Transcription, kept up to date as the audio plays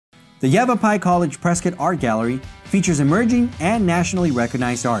The Yavapai College Prescott Art Gallery features emerging and nationally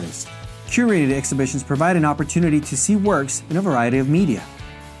recognized artists. Curated exhibitions provide an opportunity to see works in a variety of media.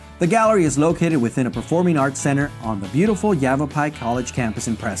 The gallery is located within a performing arts center on the beautiful Yavapai College campus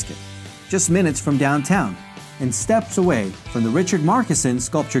in Prescott, just minutes from downtown and steps away from the Richard Markison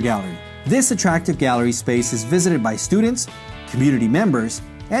Sculpture Gallery. This attractive gallery space is visited by students, community members,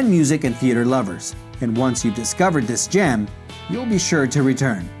 and music and theater lovers. And once you've discovered this gem, you'll be sure to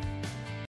return.